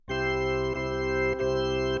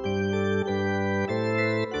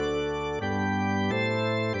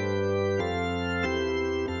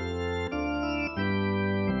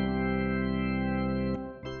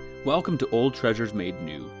Welcome to Old Treasures Made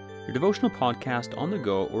New, your devotional podcast on the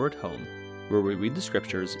go or at home, where we read the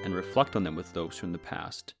scriptures and reflect on them with those from the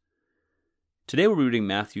past. Today we're reading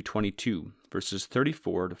Matthew 22, verses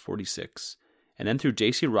 34 to 46, and then through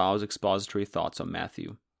J.C. Ryle's expository thoughts on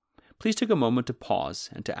Matthew. Please take a moment to pause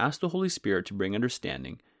and to ask the Holy Spirit to bring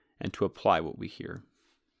understanding and to apply what we hear.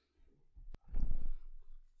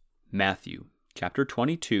 Matthew chapter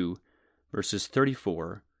 22, verses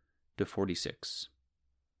 34 to 46.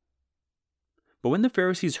 But when the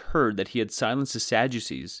Pharisees heard that he had silenced the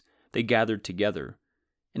Sadducees, they gathered together.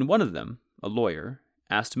 And one of them, a lawyer,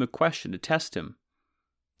 asked him a question to test him.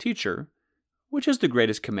 "Teacher, which is the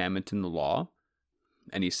greatest commandment in the law?"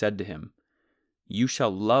 And he said to him, "You shall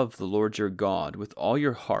love the Lord your God with all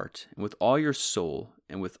your heart, and with all your soul,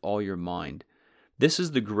 and with all your mind. This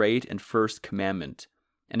is the great and first commandment,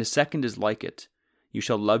 and a second is like it. You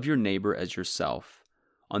shall love your neighbor as yourself.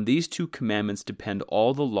 On these two commandments depend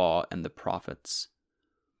all the law and the prophets."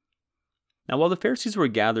 Now while the Pharisees were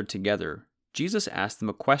gathered together, Jesus asked them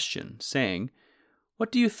a question, saying, "What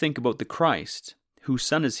do you think about the Christ? Whose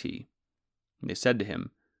son is he?" And they said to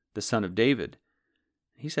him, "The son of David."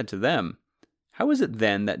 He said to them, "How is it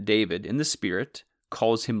then that David, in the Spirit,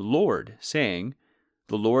 calls him Lord, saying,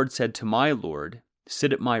 'The Lord said to my Lord,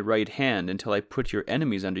 sit at my right hand until I put your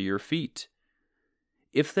enemies under your feet'?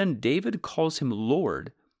 If then David calls him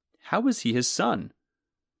Lord, how is he his son?"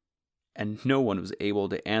 And no one was able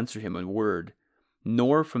to answer him a word,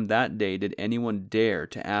 nor from that day did anyone dare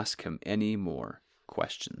to ask him any more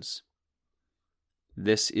questions.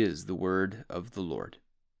 This is the word of the Lord.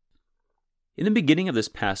 In the beginning of this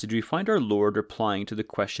passage, we find our Lord replying to the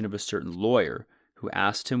question of a certain lawyer who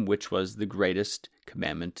asked him which was the greatest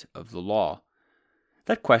commandment of the law.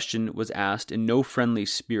 That question was asked in no friendly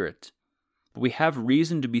spirit, but we have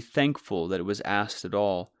reason to be thankful that it was asked at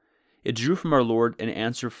all. It drew from our Lord an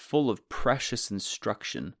answer full of precious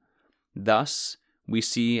instruction. Thus, we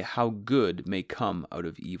see how good may come out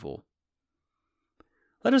of evil.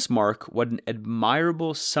 Let us mark what an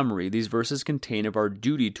admirable summary these verses contain of our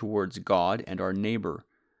duty towards God and our neighbor.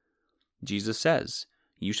 Jesus says,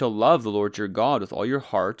 "You shall love the Lord your God with all your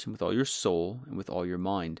heart, and with all your soul, and with all your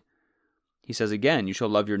mind." He says again, "You shall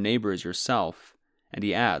love your neighbor as yourself." And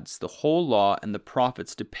he adds, "The whole law and the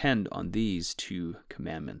prophets depend on these two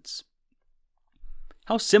commandments."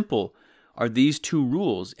 How simple are these two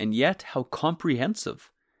rules, and yet how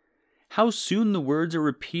comprehensive. How soon the words are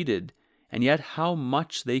repeated, and yet how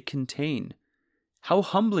much they contain. How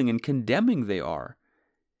humbling and condemning they are.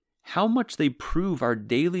 How much they prove our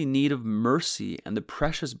daily need of mercy and the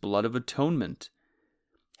precious blood of atonement.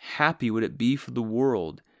 Happy would it be for the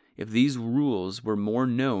world if these rules were more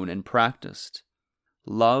known and practiced.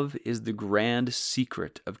 Love is the grand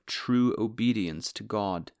secret of true obedience to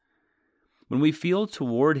God. When we feel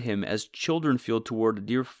toward Him as children feel toward a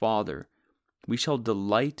dear Father, we shall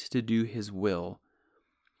delight to do His will.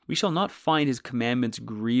 We shall not find His commandments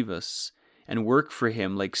grievous and work for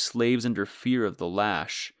Him like slaves under fear of the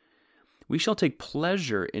lash. We shall take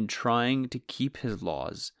pleasure in trying to keep His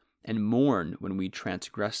laws and mourn when we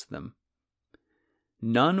transgress them.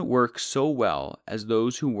 None work so well as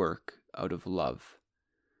those who work out of love.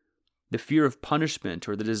 The fear of punishment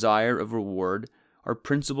or the desire of reward are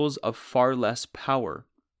principles of far less power.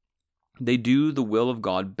 They do the will of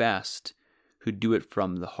God best, who do it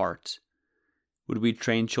from the heart. Would we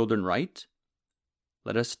train children right?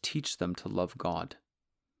 Let us teach them to love God.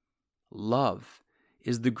 Love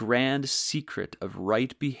is the grand secret of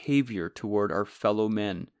right behavior toward our fellow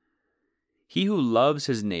men. He who loves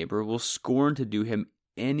his neighbor will scorn to do him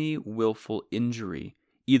any willful injury,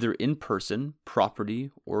 either in person,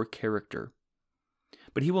 property, or character.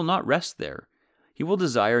 But he will not rest there. He will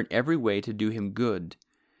desire in every way to do him good.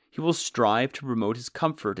 He will strive to promote his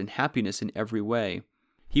comfort and happiness in every way.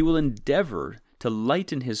 He will endeavor to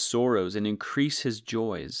lighten his sorrows and increase his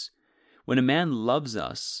joys. When a man loves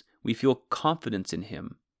us, we feel confidence in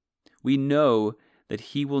him. We know that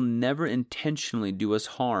he will never intentionally do us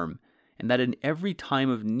harm, and that in every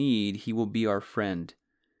time of need he will be our friend.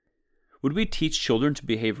 Would we teach children to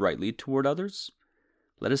behave rightly toward others?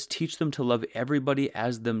 Let us teach them to love everybody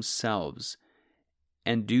as themselves,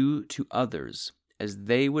 and do to others as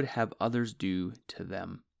they would have others do to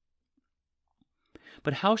them.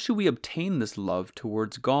 But how should we obtain this love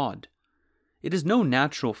towards God? It is no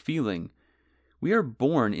natural feeling. We are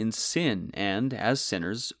born in sin and, as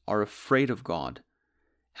sinners, are afraid of God.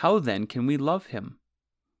 How then can we love Him?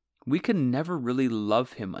 We can never really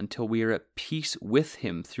love Him until we are at peace with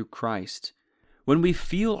Him through Christ. When we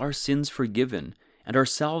feel our sins forgiven and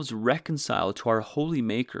ourselves reconciled to our holy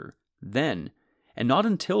Maker, then, and not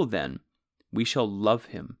until then, we shall love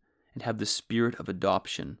Him and have the spirit of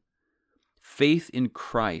adoption. Faith in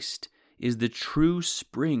Christ is the true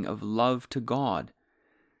spring of love to God.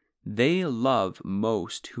 They love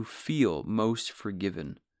most who feel most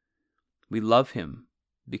forgiven. We love him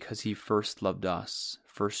because he first loved us.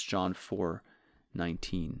 1 John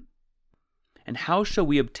 4:19. And how shall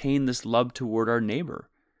we obtain this love toward our neighbor?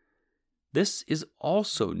 This is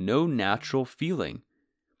also no natural feeling.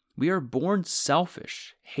 We are born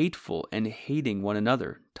selfish, hateful, and hating one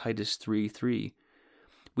another. Titus 3:3.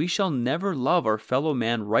 We shall never love our fellow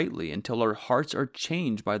man rightly until our hearts are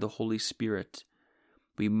changed by the Holy Spirit.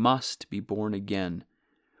 We must be born again.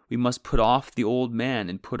 We must put off the old man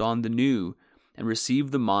and put on the new, and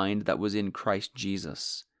receive the mind that was in Christ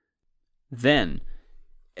Jesus. Then,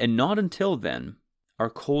 and not until then, our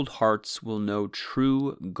cold hearts will know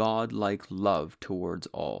true God-like love towards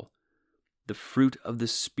all. The fruit of the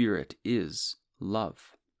Spirit is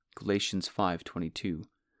love. Galatians 5:22.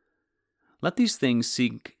 Let these things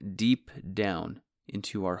sink deep down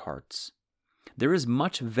into our hearts. There is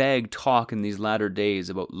much vague talk in these latter days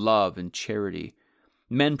about love and charity.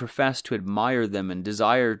 Men profess to admire them and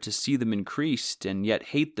desire to see them increased, and yet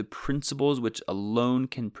hate the principles which alone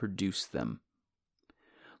can produce them.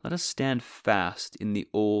 Let us stand fast in the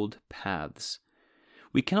old paths.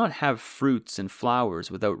 We cannot have fruits and flowers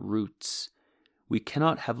without roots. We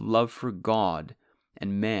cannot have love for God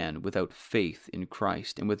and man without faith in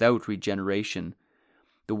Christ and without regeneration.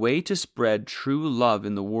 The way to spread true love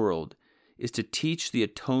in the world is to teach the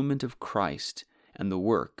atonement of Christ and the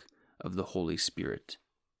work of the Holy Spirit.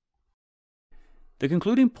 The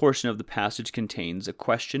concluding portion of the passage contains a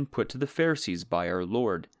question put to the Pharisees by our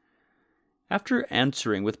Lord. After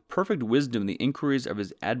answering with perfect wisdom the inquiries of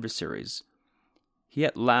his adversaries, he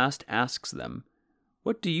at last asks them,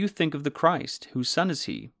 "What do you think of the Christ? Whose son is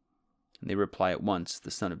he?" And they reply at once,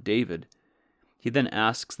 "The son of David." He then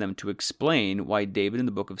asks them to explain why David in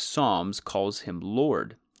the book of Psalms calls him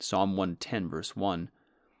Lord, Psalm 110, verse 1.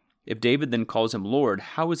 If David then calls him Lord,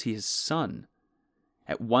 how is he his son?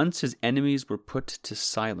 At once his enemies were put to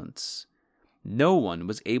silence. No one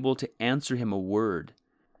was able to answer him a word.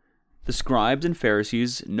 The scribes and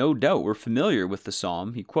Pharisees no doubt were familiar with the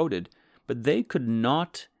psalm he quoted, but they could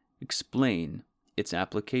not explain its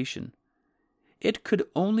application. It could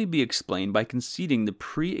only be explained by conceding the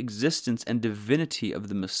pre-existence and divinity of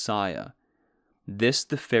the Messiah. This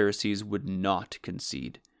the Pharisees would not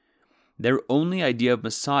concede. Their only idea of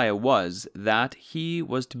Messiah was that he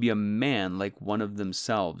was to be a man like one of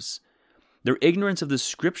themselves. Their ignorance of the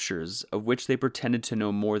Scriptures, of which they pretended to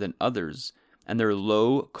know more than others, and their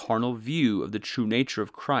low, carnal view of the true nature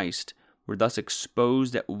of Christ were thus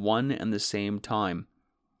exposed at one and the same time.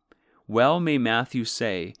 Well may Matthew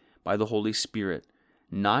say, by the Holy Spirit,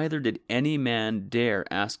 neither did any man dare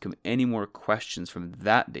ask him any more questions from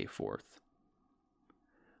that day forth.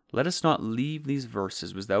 Let us not leave these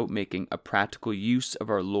verses without making a practical use of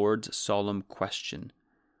our Lord's solemn question.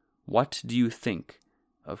 What do you think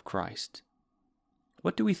of Christ?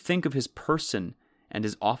 What do we think of his person and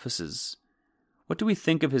his offices? What do we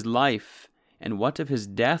think of his life, and what of his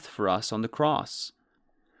death for us on the cross?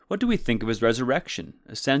 What do we think of his resurrection,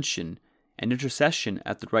 ascension, and intercession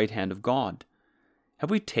at the right hand of God? Have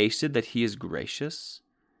we tasted that he is gracious?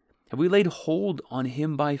 Have we laid hold on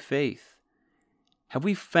him by faith? Have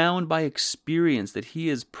we found by experience that he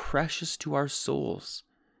is precious to our souls?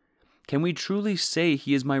 Can we truly say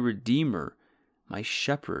he is my Redeemer, my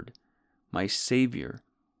Shepherd, my Savior,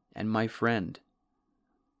 and my friend?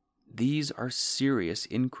 These are serious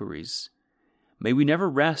inquiries. May we never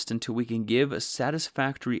rest until we can give a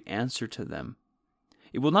satisfactory answer to them.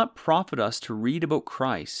 It will not profit us to read about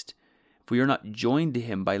Christ if we are not joined to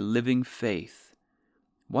him by living faith.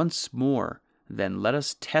 Once more, then, let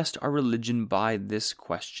us test our religion by this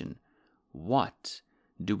question: what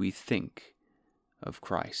do we think of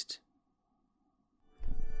Christ?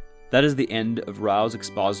 That is the end of Rao's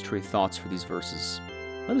expository thoughts for these verses.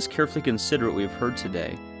 Let us carefully consider what we have heard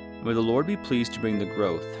today, and may the Lord be pleased to bring the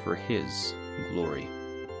growth for his glory.